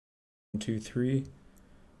2, 3.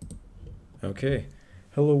 Okay.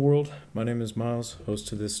 Hello world, my name is Miles,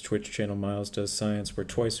 host of this Twitch channel Miles Does Science, where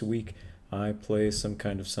twice a week I play some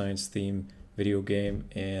kind of science theme video game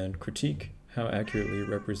and critique how accurately it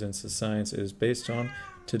represents the science it is based on.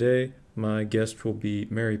 Today, my guest will be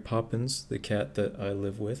Mary Poppins, the cat that I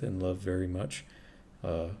live with and love very much.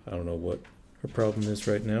 I don't know what her problem is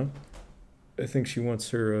right now. I think she wants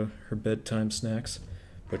her bedtime snacks,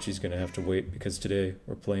 but she's going to have to wait because today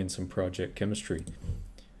we're playing some Project Chemistry.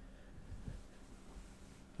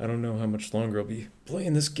 I don't know how much longer I'll be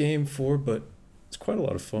playing this game for, but it's quite a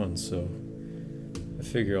lot of fun, so I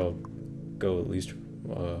figure I'll go at least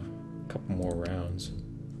a couple more rounds.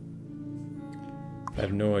 I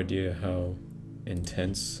have no idea how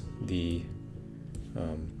intense the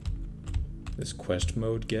this quest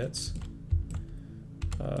mode gets.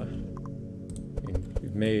 I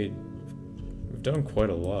mean, we've done quite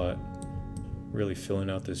a lot, really filling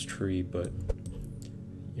out this tree, but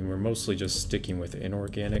we're mostly just sticking with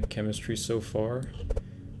inorganic chemistry so far.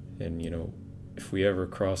 And, if we ever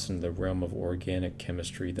cross into the realm of organic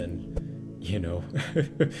chemistry, then,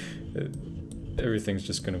 everything's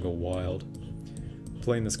just gonna go wild.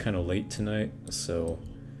 Playing this kind of late tonight, so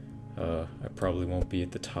I probably won't be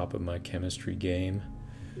at the top of my chemistry game,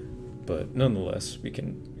 but nonetheless, we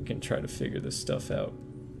can try to figure this stuff out.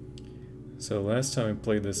 So last time I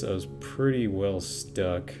played this, I was pretty well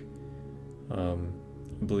stuck. I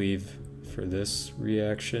believe for this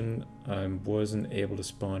reaction, I wasn't able to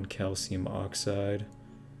spawn calcium oxide.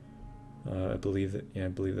 I believe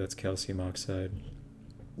that's calcium oxide.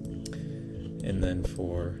 And then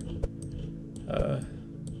for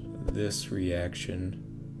this reaction,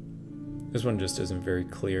 this one just isn't very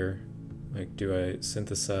clear. Like, do I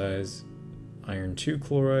synthesize iron 2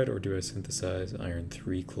 chloride or do I synthesize iron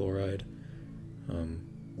 3 chloride? And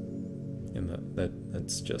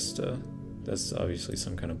that's just that's obviously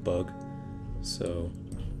some kind of bug. So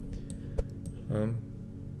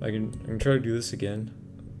I can try to do this again.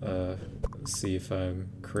 See if I'm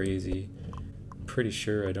crazy. I'm pretty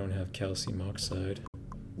sure I don't have calcium oxide.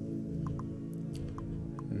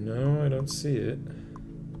 No, I don't see it.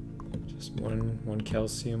 Just one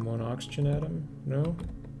calcium, one oxygen atom? No?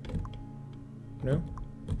 No?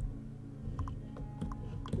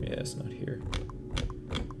 Yeah, it's not here.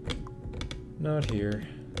 Not here.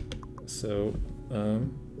 So,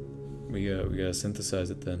 we gotta synthesize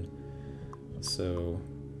it then. So,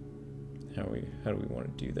 how do we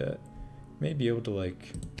want to do that? May be able to,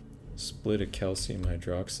 like, split a calcium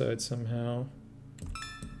hydroxide somehow.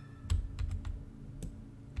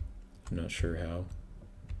 I'm not sure how.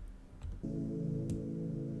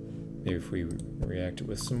 Maybe if we react it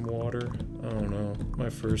with some water. I don't know. My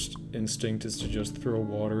first instinct is to just throw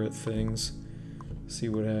water at things. See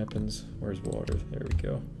what happens. Where's water? There we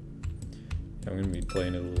go. I'm going to be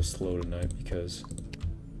playing it a little slow tonight because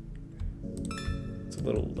it's a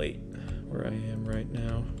little late where I am right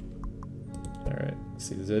now. Alright,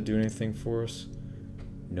 see, does that do anything for us?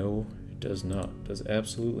 No, it does not. Does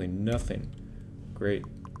absolutely nothing. Great.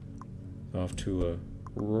 Off to a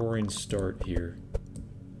roaring start here.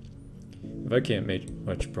 If I can't make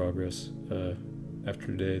much progress after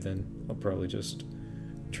today, then I'll probably just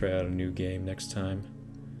try out a new game next time.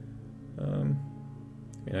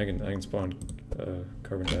 I can spawn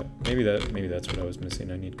carbon dioxide. Maybe that's what I was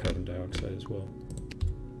missing. I need carbon dioxide as well.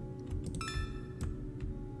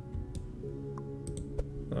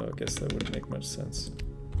 Oh, I guess that wouldn't make much sense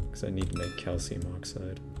because I need to make calcium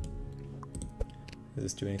oxide. Does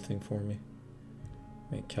this do anything for me?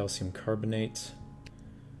 Make calcium carbonate.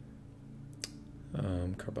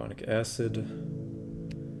 Carbonic acid.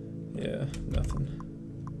 Yeah, nothing.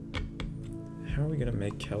 How are we gonna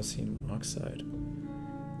make calcium oxide?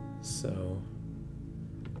 So,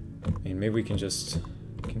 maybe we can just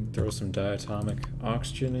throw some diatomic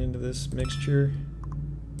oxygen into this mixture.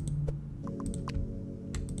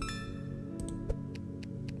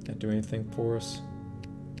 That do anything for us?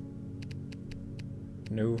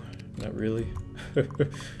 No, not really.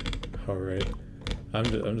 Alright. I'm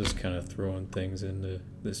just kind of throwing things into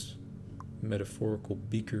this metaphorical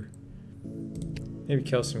beaker. Maybe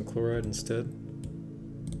calcium chloride instead.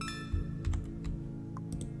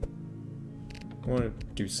 I want to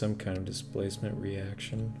do some kind of displacement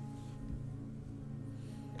reaction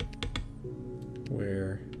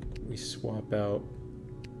where we swap out,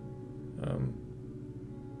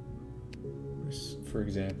 for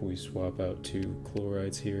example, we swap out 2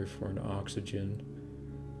 chlorides here for an oxygen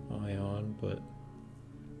ion, but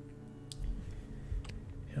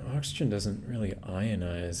oxygen doesn't really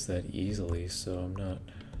ionize that easily, so I'm not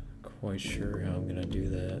quite sure how I'm going to do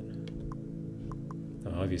that.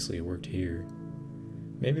 Obviously it worked here.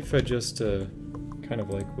 Maybe if I just kind of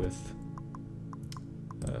like with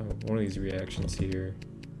one of these reactions here.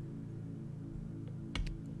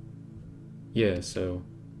 Yeah, so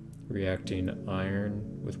reacting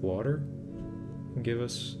iron with water can give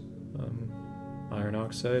us iron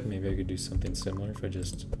oxide. Maybe I could do something similar if I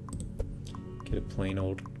just get a plain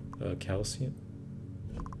old calcium.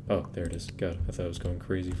 Oh, there it is. God, I thought I was going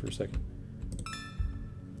crazy for a second.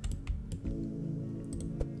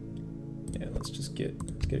 Yeah, let's get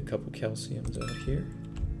a couple calciums out here.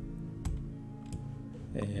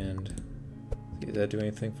 And does that do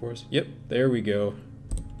anything for us? Yep, there we go.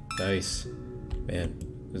 Nice. Man,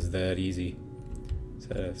 it was that easy. Is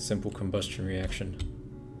that a simple combustion reaction?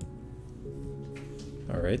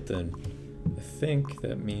 Alright then. I think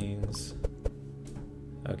that means...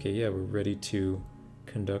 Okay, yeah, we're ready to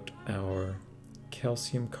conduct our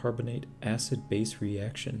calcium carbonate acid-base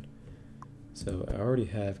reaction. So I already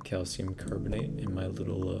have calcium carbonate in my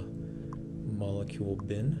little molecule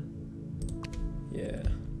bin. Yeah,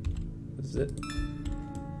 this is it.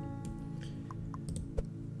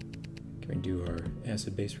 Can we do our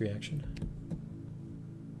acid-base reaction?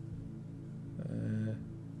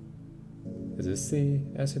 Is this the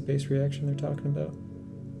acid-base reaction they're talking about?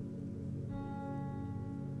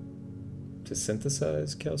 To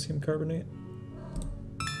synthesize calcium carbonate?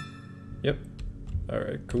 Yep.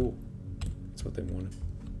 Alright, cool. That's what they wanted.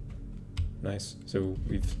 Nice. So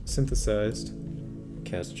we've synthesized.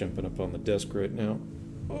 Cat's jumping up on the desk right now.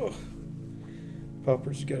 Oh,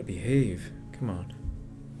 Poppers, you gotta behave. Come on.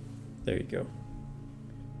 There you go.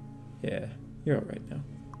 Yeah, you're alright now.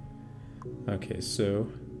 Okay,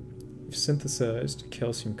 so we've synthesized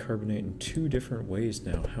calcium carbonate in 2 different ways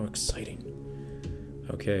now. How exciting.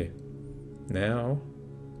 Okay, now...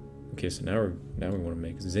 Okay, so now we want to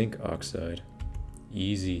make zinc oxide.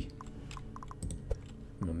 Easy.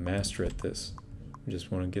 I'm a master at this. I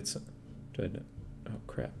just want to get some... Oh,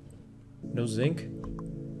 crap. No zinc?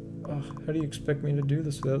 Oh, how do you expect me to do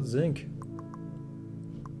this without zinc?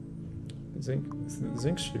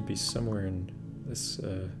 Zinc should be somewhere in this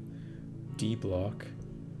D block,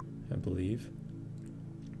 I believe.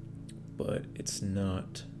 But it's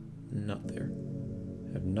not there.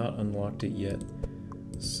 I have not unlocked it yet.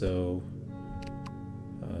 So,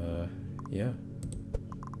 yeah.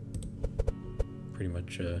 Pretty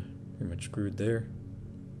much screwed there.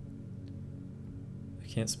 I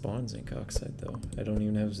can't spawn zinc oxide though. I don't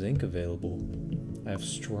even have zinc available. I have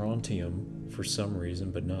strontium for some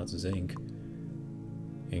reason, but not zinc.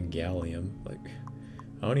 And gallium. Like,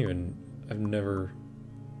 I've never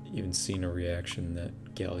even seen a reaction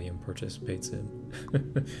that gallium participates in.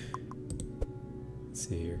 Let's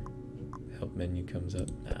see here. Help menu comes up.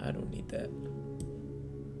 Nah, I don't need that.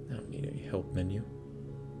 I don't need any help menu.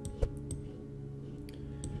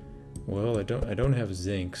 Well, I don't have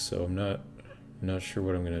zinc, so I'm not sure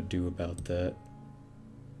what I'm gonna do about that.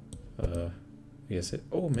 I guess it.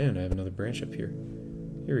 Oh man, I have another branch up here.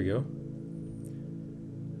 Here we go.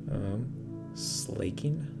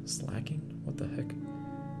 Slacking? What the heck?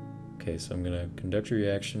 Okay, so I'm gonna conduct a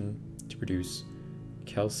reaction to produce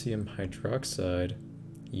calcium hydroxide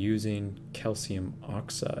using calcium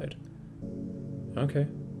oxide. Okay,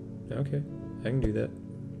 I can do that.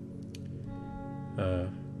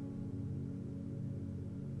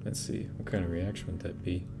 Let's see, what kind of reaction would that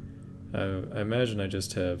be? I imagine I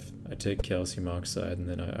take calcium oxide and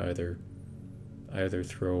then I either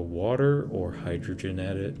throw water or hydrogen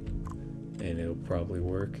at it, and it'll probably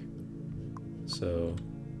work. So,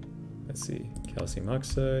 let's see, calcium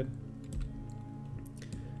oxide.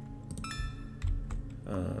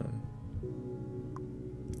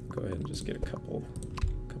 Go ahead and just get a couple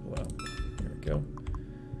out. There we go.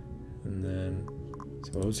 And then,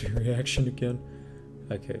 so what was your reaction again?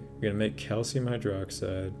 Okay, we're gonna make calcium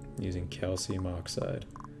hydroxide using calcium oxide.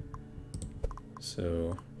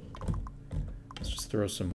 So, let's just throw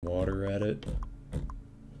some water at it.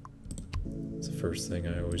 It's the first thing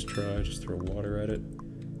I always try, just throw water at it.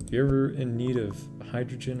 If you're ever in need of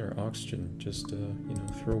hydrogen or oxygen, just,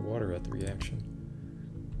 throw water at the reaction.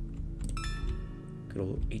 Good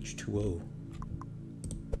old H2O.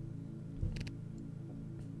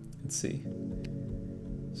 Let's see.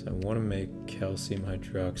 So I want to make calcium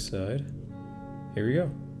hydroxide. Here we go.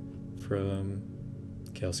 From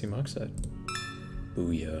calcium oxide.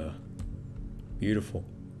 Booyah. Beautiful.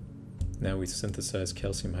 Now we synthesize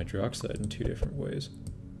calcium hydroxide in 2 different ways.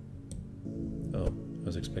 Oh, I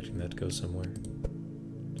was expecting that to go somewhere.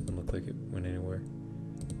 Doesn't look like it went anywhere.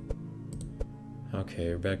 Okay,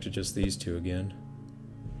 we're back to just these 2 again.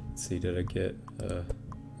 Let's see, did I get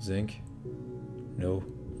zinc? No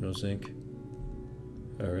zinc.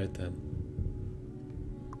 Alright then.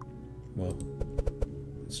 Well,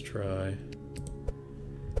 let's try.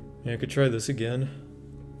 Yeah, I could try this again.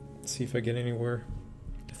 See if I get anywhere.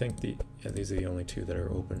 I think these are the only two that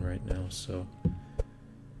are open right now, so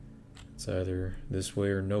it's either this way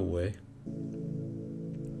or no way.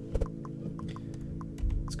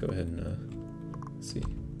 Let's go ahead and see.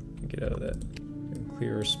 Get out of that.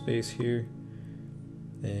 Clear our space here.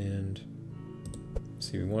 And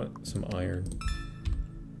see, we want some iron.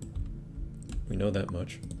 We know that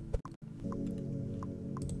much.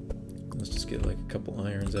 Let's just get like a couple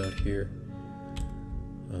irons out here.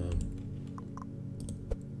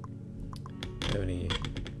 Have any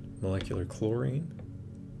molecular chlorine,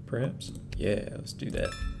 perhaps? Yeah, let's do that.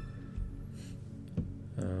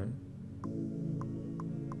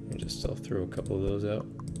 I'll throw a couple of those out.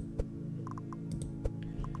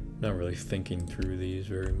 Not really thinking through these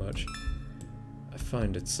very much. I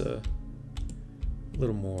find it's a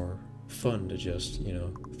little more fun to just, you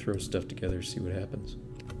know, throw stuff together, see what happens.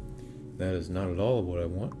 That is not at all what I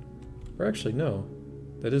want. Or actually, no.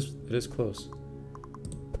 That is close.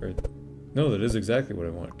 Or, no, that is exactly what I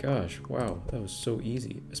want. Gosh, wow, that was so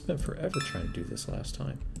easy. I spent forever trying to do this last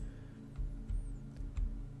time.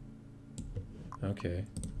 Okay.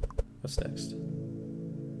 What's next?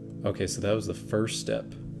 Okay, so that was the first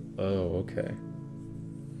step. Oh, okay.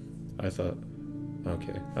 I thought...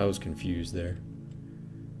 Okay, I was confused there.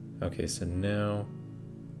 Okay, so now...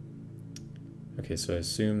 Okay, so I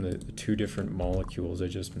assume that the two different molecules I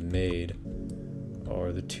just made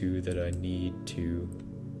are the two that I need to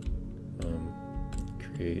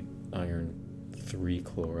create iron 3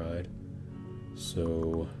 chloride.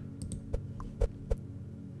 So...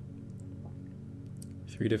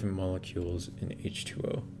 3 different molecules in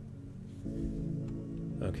H2O.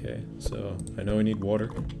 Okay, so I know I need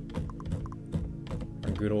water.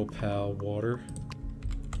 Our good old pal water.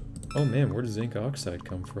 Oh man, where does zinc oxide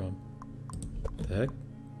come from? What the heck?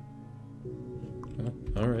 Oh,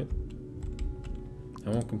 alright. I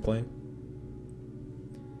won't complain.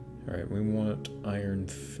 Alright, we want iron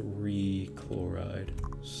 3 chloride.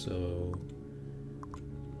 So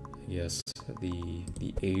yes, the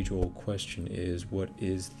age-old question is what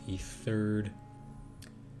is the third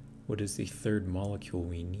molecule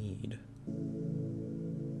we need?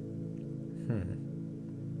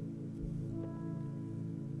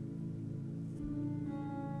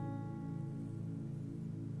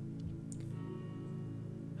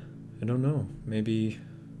 I don't know. Maybe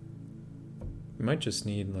we might just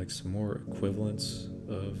need like some more equivalents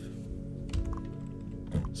of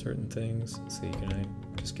certain things. Let's see, can I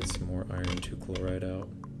just get some more iron 2 chloride out?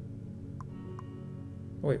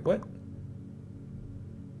 Oh, wait, what?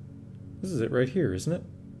 This is it right here, isn't it?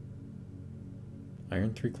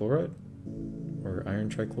 Iron 3 chloride? Or iron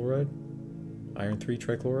trichloride? Iron 3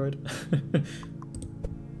 trichloride?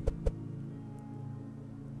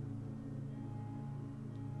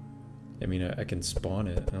 I mean, I can spawn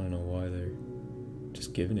it. I don't know why they're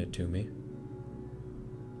just giving it to me.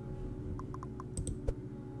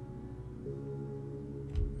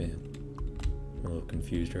 Man, I'm a little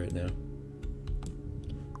confused right now.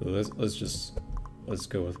 Let's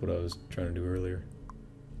go with what I was trying to do earlier.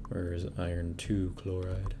 Where is iron 2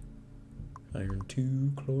 chloride? Iron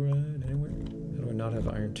 2 chloride anywhere? How do I not have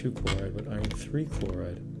iron 2 chloride but iron 3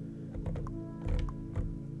 chloride?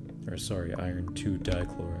 Or sorry, iron 2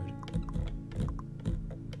 dichloride.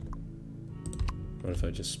 What if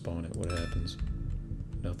I just spawn it? What happens?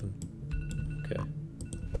 Nothing? Okay.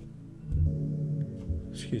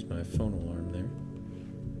 Excuse my phone alarm there.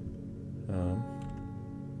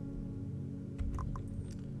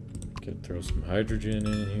 Could throw some hydrogen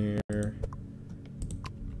in here.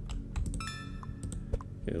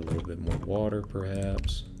 Get a little bit more water,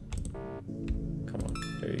 perhaps. Come on,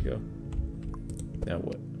 there you go. Now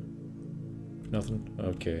what? Nothing?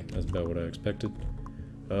 Okay, that's about what I expected.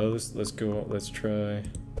 Let's go. Let's try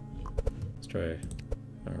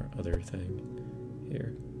our other thing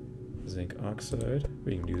here. Zinc oxide.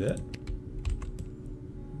 We can do that.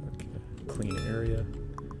 Okay. Clean area.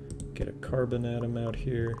 Get a carbon atom out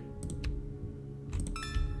here.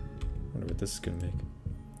 Wonder what this is gonna make.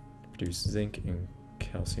 Produce zinc and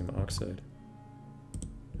calcium oxide.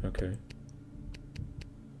 Okay.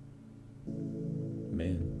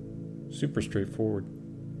 Man, super straightforward.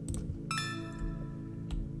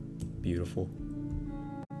 Beautiful.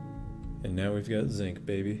 And now we've got zinc,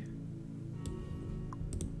 baby.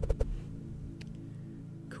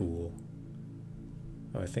 Cool.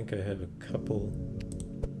 Oh, I think I have a couple.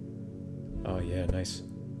 Oh yeah, nice.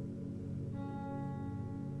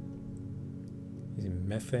 Using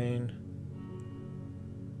methane.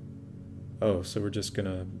 Oh, so we're just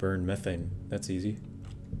gonna burn methane. That's easy.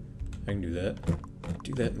 I can do that.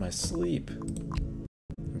 Do that in my sleep.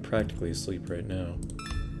 I'm practically asleep right now.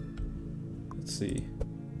 Let's see.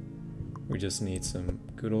 We just need some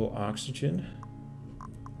good old oxygen.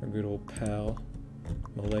 Our good old pal,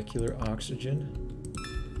 molecular oxygen.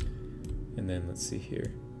 And then let's see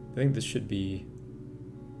here. I think this should be...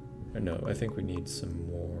 Or no, I think we need some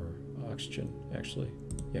more oxygen, actually.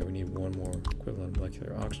 Yeah, we need one more equivalent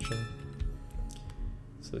molecular oxygen.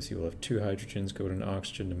 So let's see, we'll have 2 hydrogens go to an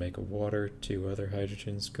oxygen to make a water, 2 other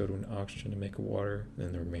hydrogens go to an oxygen to make a water, and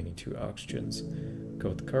then the remaining 2 oxygens go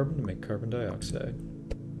with the carbon to make carbon dioxide.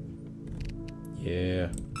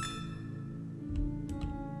 Yeah.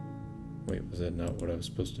 Wait, was that not what I was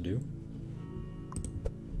supposed to do?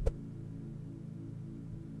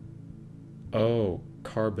 Oh,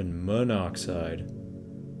 carbon monoxide.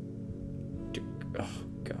 Oh,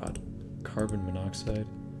 God. Carbon monoxide?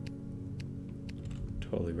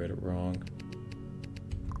 Totally read it wrong.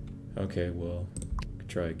 Okay, well, could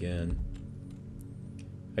try again.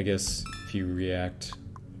 I guess if you react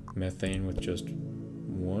methane with just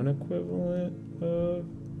one equivalent of...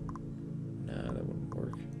 Nah, that wouldn't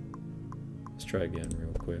work. Let's try again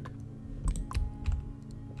real quick.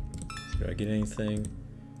 Did I get anything?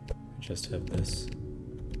 I just have this.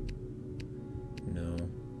 No.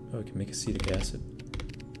 Oh, I can make acetic acid.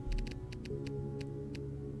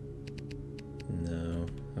 No.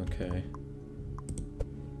 Okay.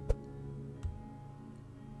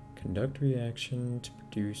 Conduct reaction to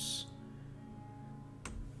produce...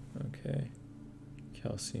 Okay.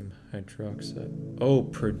 Calcium hydroxide. Oh,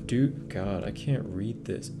 produce... God, I can't read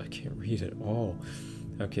this. I can't read at all.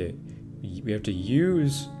 Okay. We have to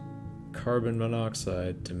use carbon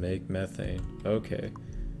monoxide to make methane. Okay.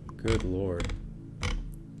 Good lord.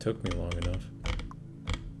 Took me long enough.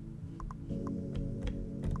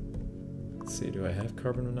 Let's see, do I have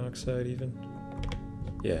carbon monoxide even?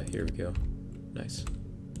 Yeah, here we go. Nice.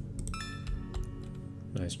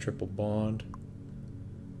 Nice triple bond.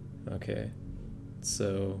 Okay.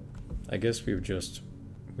 So I guess we would just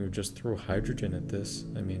throw hydrogen at this.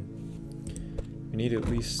 I mean, we need at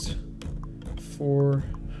least 4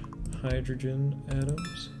 hydrogen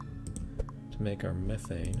atoms to make our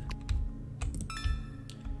methane.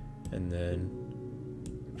 And then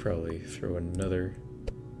probably throw another,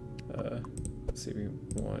 let's see, we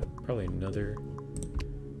want probably another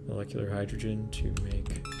molecular hydrogen to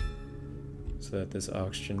make, so that this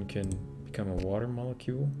oxygen can become a water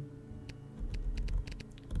molecule.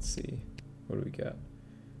 Let's see, what do we got?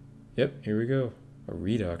 Yep, here we go. A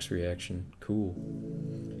redox reaction, cool.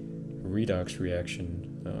 A redox reaction,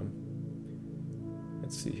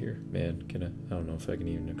 let's see here. Man, I don't know if I can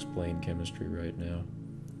even explain chemistry right now.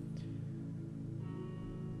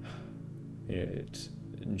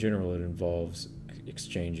 In general, it involves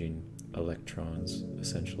exchanging electrons,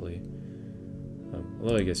 essentially.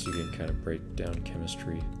 Although I guess you can kind of break down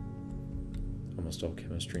chemistry, almost all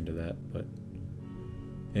chemistry, into that. But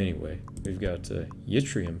anyway, we've got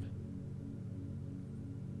yttrium.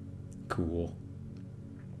 Cool.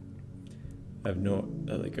 I have no,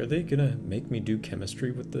 like, are they gonna make me do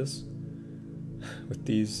chemistry with this? With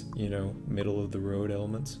these, you know, middle of the road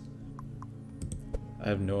elements? I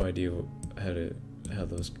have no idea how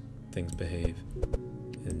those things behave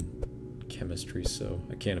in chemistry, so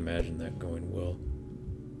I can't imagine that going well.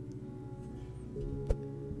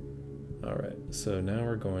 Alright, so now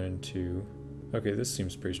we're going to... Okay, this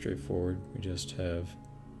seems pretty straightforward. We just have...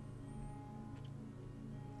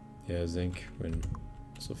 Yeah, zinc and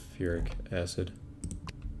sulfuric acid.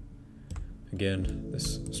 Again,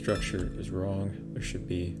 this structure is wrong. There should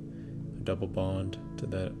be a double bond to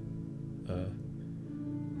that,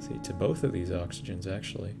 see, to both of these oxygens,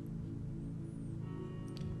 actually.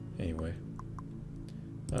 Anyway,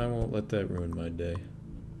 I won't let that ruin my day.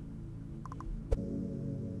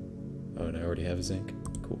 Oh, and I already have zinc.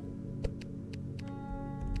 Cool.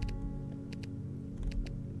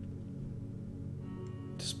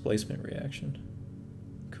 Displacement reaction.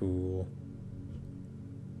 Cool.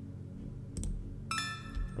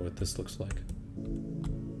 Wonder what this looks like.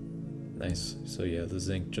 Nice. So yeah, the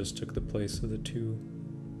zinc just took the place of the 2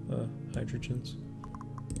 hydrogens.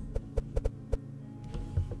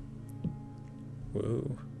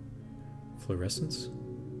 Whoa. Fluorescence?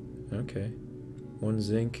 Okay. 1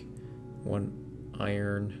 zinc, 1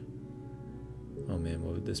 iron. Oh man,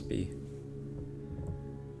 what would this be?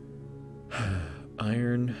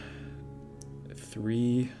 Iron,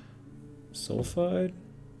 3 sulfide?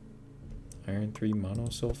 Iron 3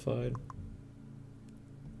 monosulfide?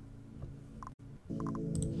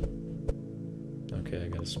 Okay, I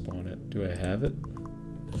gotta spawn it. Do I have it?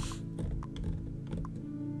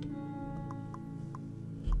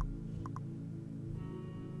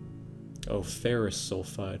 Oh, ferrous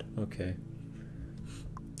sulfide. Okay.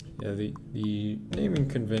 Yeah, the naming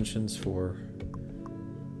conventions for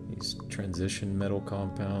these transition metal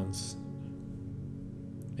compounds.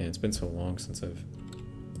 And it's been so long since I've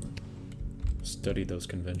studied those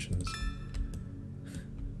conventions.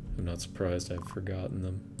 I'm not surprised I've forgotten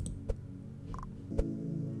them.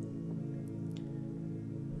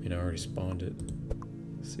 I mean, I already spawned it.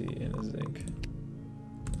 Let's see, and a zinc.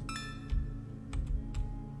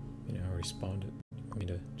 I mean, I already spawned it. You want me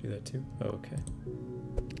to do that too? Oh, okay.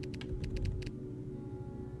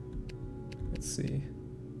 Let's see.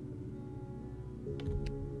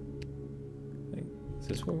 Is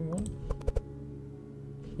this what we want?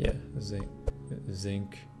 Yeah, zinc.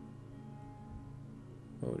 Zinc.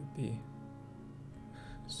 What would it be?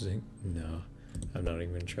 Zinc? No, I'm not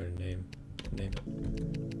even gonna try to name it.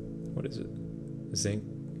 What is it? Zinc?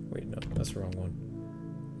 Wait, no, that's the wrong one.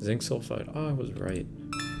 Zinc sulfide. Oh, I was right.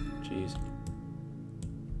 Jeez.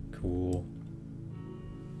 Cool.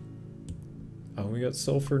 Oh, we got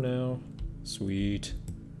sulfur now. Sweet.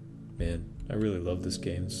 Man, I really love this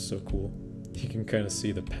game. It's so cool. You can kind of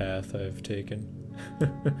see the path I've taken.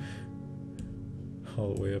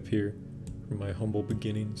 All the way up here from my humble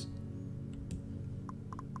beginnings.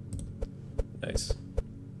 Nice.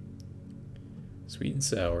 Sweet and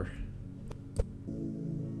sour.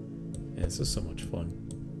 Yeah, this is so much fun.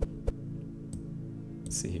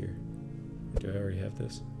 Let's see here. Do I already have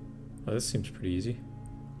this? Oh, this seems pretty easy.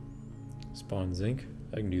 Spawn zinc.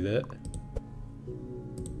 I can do that.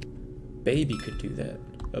 Baby could do that.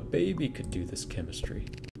 A baby could do this chemistry.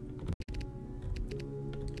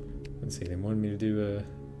 Let's see, they wanted me to do a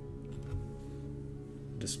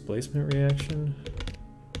displacement reaction.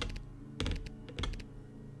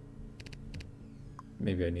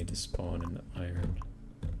 Maybe I need to spawn an iron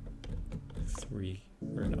 3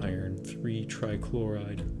 or an iron 3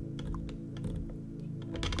 trichloride.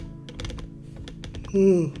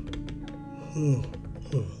 Oh,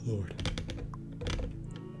 Lord.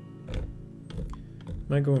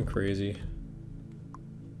 Am I going crazy?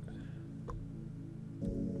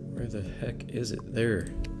 Where the heck is it? There.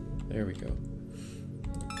 There we go.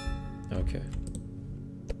 Okay.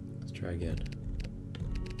 Let's try again.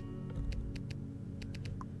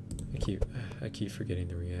 I keep forgetting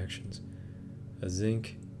the reactions. A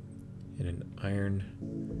zinc and an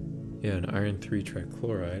iron. Yeah, an iron 3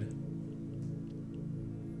 trichloride.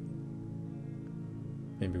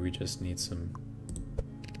 Maybe we just need some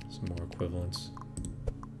more equivalents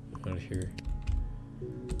out here.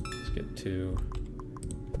 Let's get 2,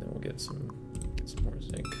 and then we'll get some more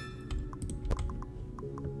zinc.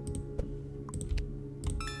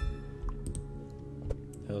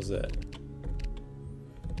 How's that?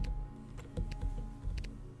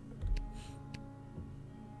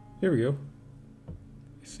 Here we go.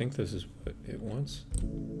 I think this is what it wants.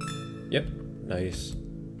 Yep, nice.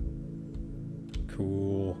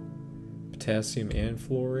 Cool. Potassium and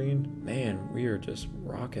fluorine. Man, we are just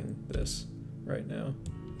rocking this right now.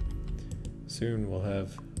 Soon we'll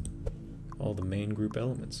have all the main group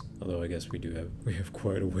elements. Although I guess we have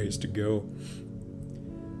quite a ways to go.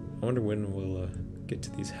 I wonder when we'll get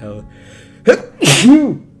to these hell.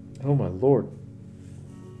 Oh my lord.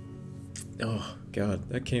 Oh god,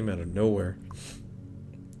 that came out of nowhere.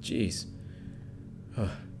 Jeez.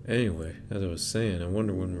 Anyway, as I was saying, I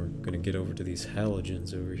wonder when we're gonna get over to these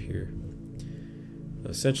halogens over here.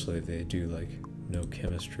 Essentially, they do like no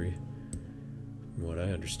chemistry, from what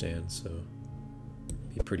I understand, so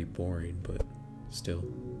it'd be pretty boring, but still,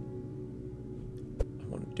 I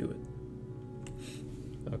want to do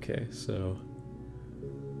it. Okay, so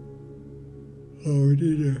we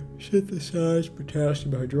need to synthesize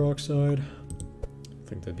potassium hydroxide. I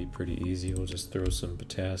think that'd be pretty easy. We'll just throw some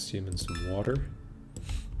potassium and some water,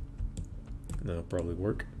 and that'll probably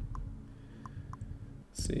work.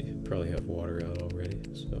 Let's see, probably have water out already,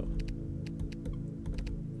 so.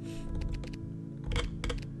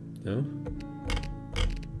 No?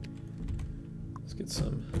 Let's get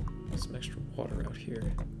some extra water out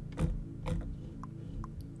here.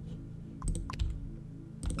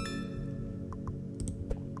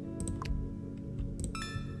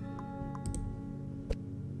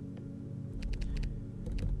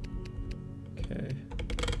 Okay.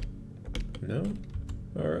 No?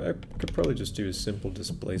 Or I could probably just do a simple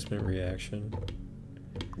displacement reaction.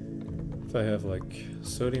 If I have like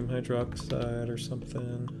sodium hydroxide or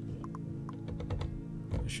something.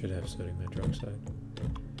 I should have sodium hydroxide.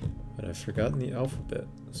 But I've forgotten the alphabet,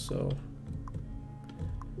 so.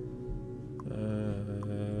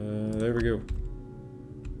 There we go.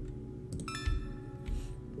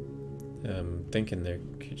 I'm thinking they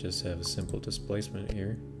could just have a simple displacement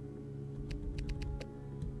here.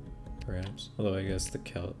 perhaps. Although I guess the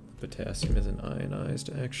potassium isn't ionized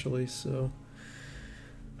actually, so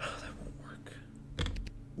that won't work.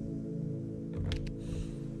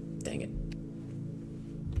 Dang it.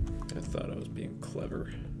 I thought I was being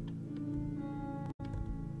clever.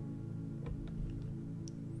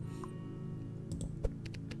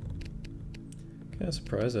 Kind of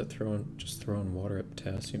surprised that just throwing water at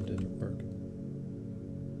potassium didn't work.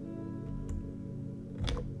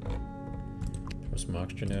 Throw some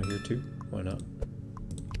oxygen out here too. Why not?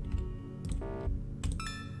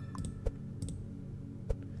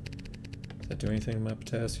 Does that do anything to my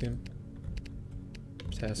potassium?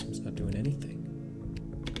 Potassium's not doing anything.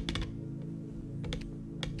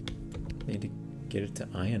 Need to get it to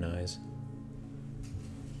ionize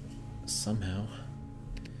somehow.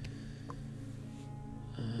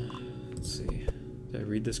 Let's see. Did I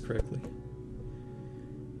read this correctly?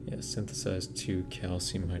 Yeah, synthesize 2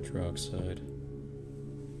 calcium hydroxide.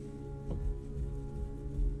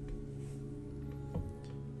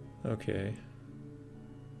 Okay.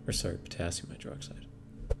 Or sorry, potassium hydroxide.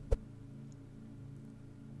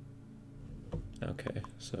 Okay,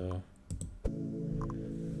 so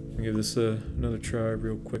I'll give this another try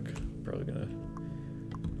real quick. Probably gonna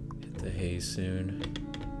hit the haze soon.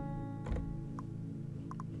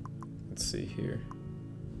 Let's see here.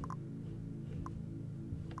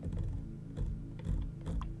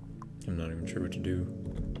 I'm not even sure what to do.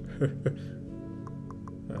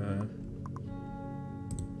 Man,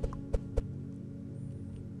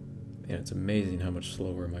 it's amazing how much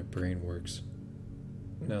slower my brain works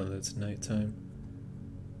now that it's nighttime.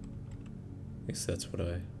 At least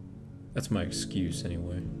that's my excuse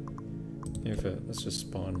anyway. Let's just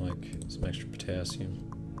spawn like some extra potassium.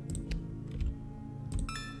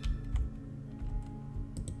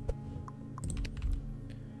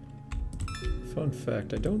 Fun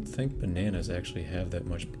fact, I don't think bananas actually have that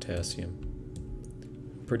much potassium.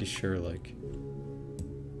 I'm pretty sure like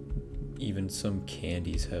even some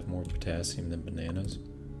candies have more potassium than bananas.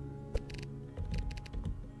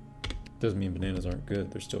 Doesn't mean bananas aren't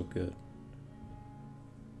good, they're still good.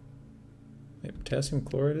 Hey, potassium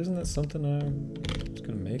chloride, isn't that something I was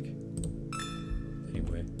gonna make?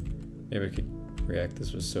 Anyway, maybe I could react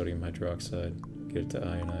this with sodium hydroxide, get it to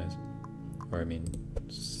ionize. Or I mean,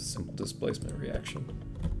 just a simple displacement reaction.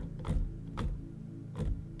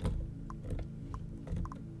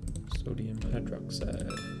 Sodium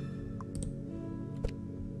hydroxide.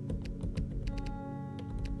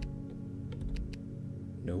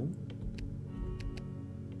 No.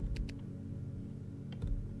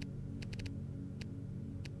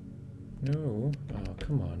 No. Oh,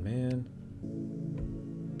 come on, man.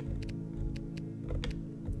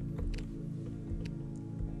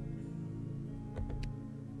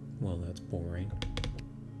 Well, that's boring.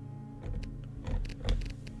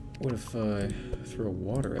 What if I throw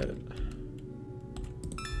water at it?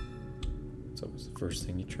 It's always the first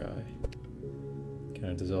thing you try. Can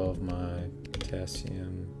I dissolve my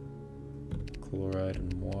potassium chloride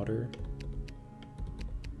in water?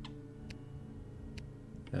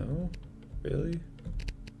 No? Really?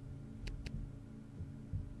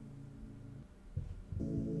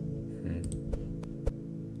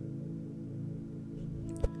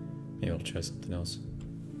 Maybe I'll try something else.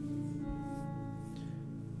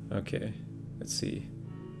 Okay, let's see.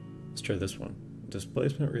 Let's try this one.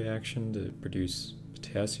 Displacement reaction to produce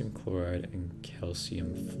potassium chloride and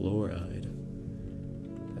calcium fluoride.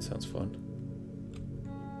 That sounds fun.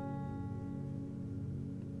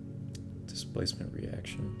 Displacement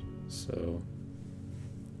reaction. So,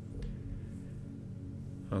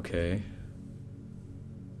 okay.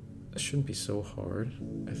 This shouldn't be so hard.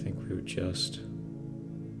 I think we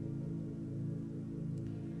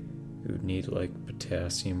would need like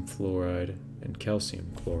potassium fluoride and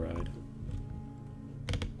calcium chloride.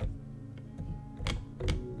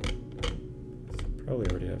 Probably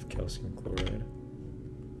already have calcium chloride.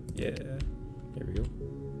 Yeah, here we go.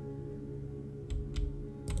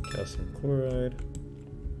 Calcium chloride.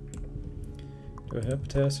 Do I have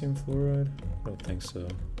potassium fluoride? I don't think so.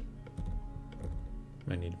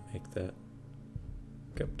 I need to make that.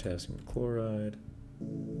 Got potassium chloride.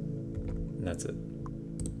 And that's it.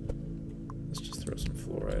 Let's just throw some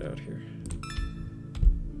fluoride out here.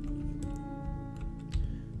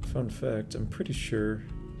 Fun fact, I'm pretty sure...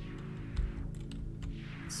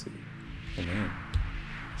 Let's see. Oh man,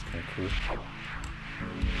 it's kind of cool.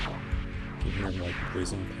 You hear him like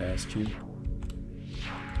whizzing past you.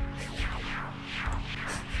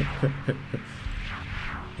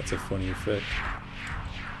 That's a funny effect.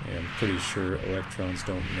 Yeah, I'm pretty sure electrons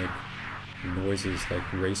don't make noises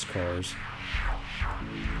like race cars.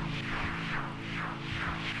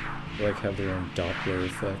 like have their own Doppler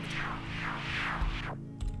effect.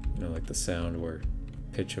 You know, like the sound where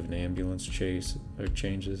pitch of an ambulance chase or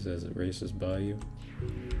changes as it races by you.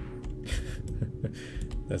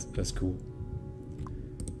 That's cool.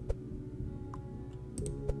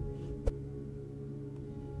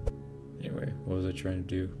 Anyway, what was I trying to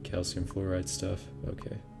do? Calcium fluoride stuff.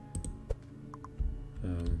 Okay.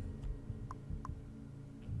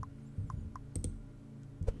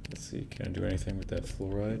 Let's see, can I do anything with that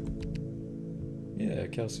fluoride? Yeah,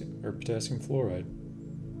 calcium or potassium fluoride.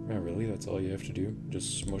 Not really, that's all you have to do.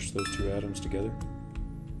 Just smush those two atoms together.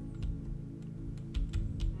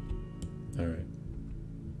 Alright.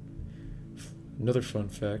 Another fun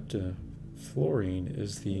fact, fluorine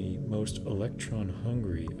is the most electron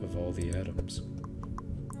hungry of all the atoms.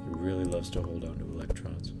 It really loves to hold on to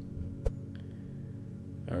electrons.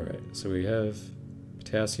 Alright, so we have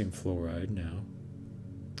potassium fluoride now.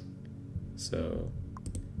 So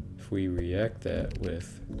if we react that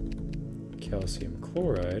with calcium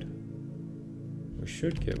chloride, we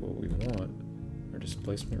should get what we want, our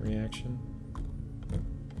displacement reaction,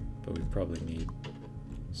 but we probably need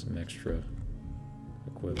some extra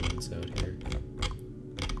equivalents out here.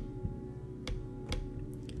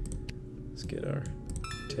 Let's get our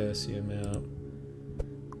potassium out,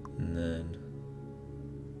 and then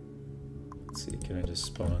let's see, can I just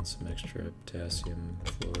spawn some extra potassium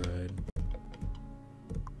fluoride?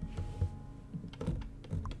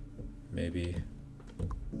 Maybe.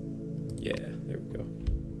 Yeah, there we go.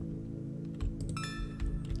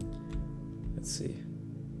 Let's see.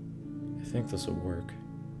 I think this will work.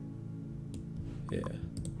 Yeah,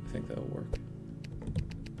 I think that'll work.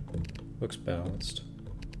 Looks balanced.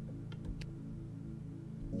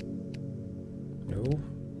 No?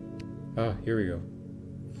 Ah, here we go.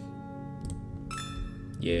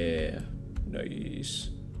 Yeah, nice.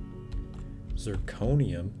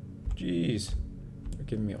 Zirconium? Jeez. They're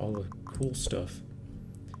giving me all the cool stuff.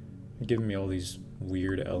 They're giving me all these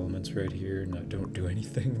weird elements right here, and I don't do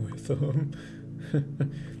anything with them.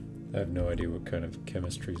 I have no idea what kind of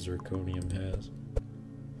chemistry zirconium has.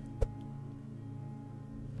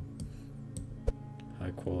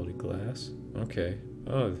 High quality glass? Okay.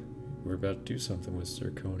 Oh, we're about to do something with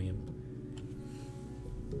zirconium.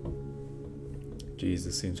 Geez,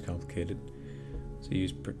 this seems complicated. So you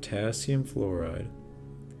use potassium fluoride,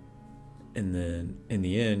 and then in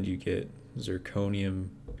the end you get zirconium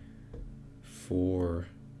 4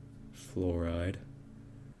 fluoride,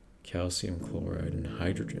 calcium chloride, and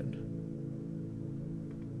hydrogen.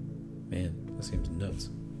 Man, that seems nuts.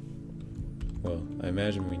 Well, I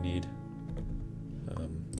imagine we need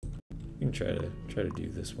we can try to do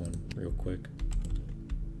this one real quick.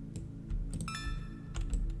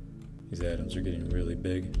 These atoms are getting really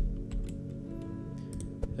big.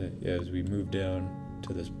 Yeah, as we move down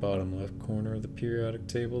to this bottom left corner of the periodic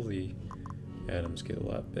table, the atoms get a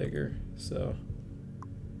lot bigger, so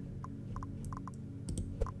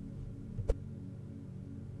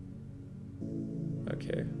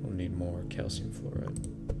okay, we'll need more calcium fluoride.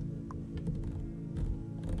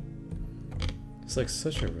 It's like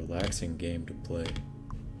such a relaxing game to play.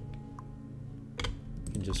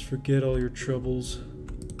 You can just forget all your troubles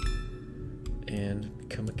and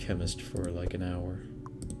become a chemist for like an hour.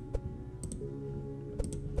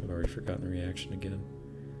 I've already forgotten the reaction again.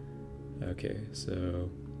 Okay, so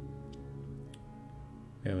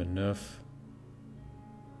we have enough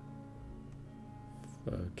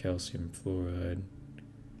calcium fluoride.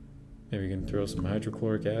 Maybe we can throw some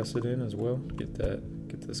hydrochloric acid in as well. Get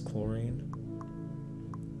this chlorine.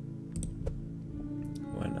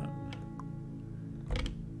 Why not?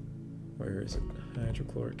 Where is it?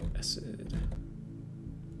 Hydrochloric acid.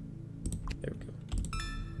 There we go.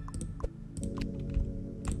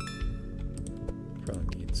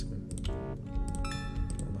 Probably need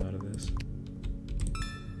a lot of this.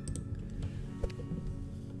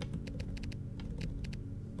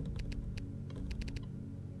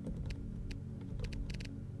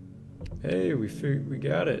 Hey, we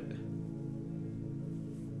got it.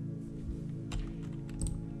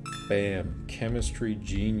 Bam, chemistry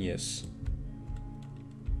genius.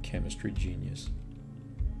 Chemistry genius.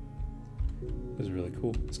 This is really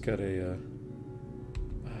cool. It's got a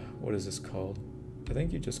what is this called? I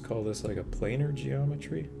think you just call this like a planar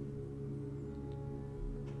geometry.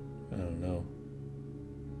 I don't know.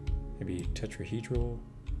 Maybe tetrahedral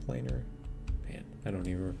planar. Man, I don't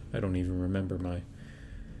even remember my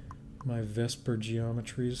VSEPR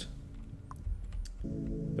geometries.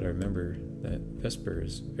 But I remember that VSEPR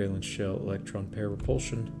is valence shell electron pair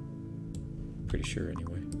repulsion. Pretty sure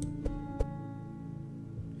anyway.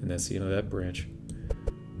 And that's the end of that branch.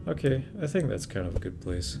 Okay, I think that's kind of a good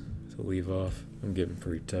place. to leave off. I'm getting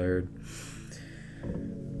pretty tired.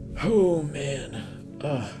 Oh man,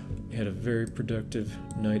 had a very productive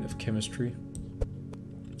night of chemistry.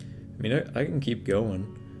 I mean, I can keep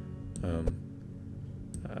going.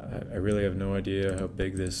 I really have no idea how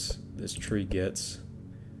big this tree gets.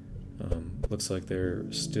 Looks like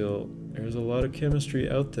there's a lot of chemistry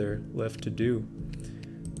out there left to do.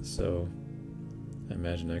 So I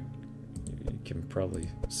imagine you can probably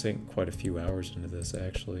sink quite a few hours into this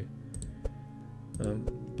actually.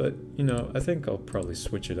 But you know, I think I'll probably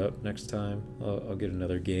switch it up next time. I'll get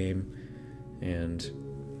another game and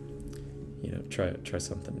you know, try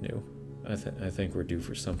something new. I think we're due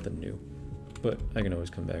for something new. But I can always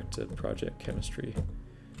come back to Project Chemistry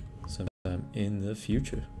sometime in the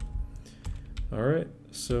future. Alright,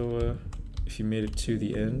 so if you made it to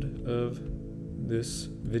the end of this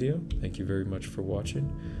video, thank you very much for watching.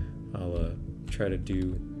 I'll try to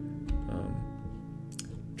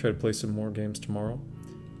play some more games tomorrow.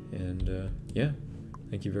 And yeah,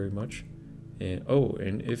 thank you very much. And oh,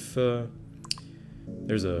 and if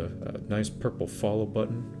there's a nice purple follow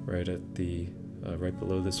button right at the right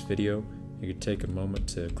below this video, you could take a moment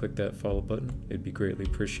to click that follow button. It'd be greatly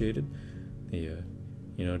appreciated.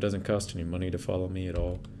 You know, it doesn't cost any money to follow me at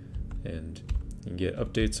all, and you can get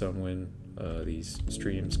updates on when these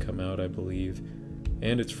streams come out, I believe,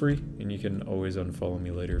 and it's free, and you can always unfollow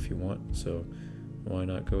me later if you want, so why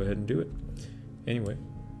not go ahead and do it. Anyway,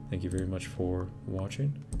 thank you very much for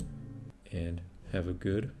watching, and have a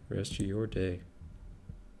good rest of your day.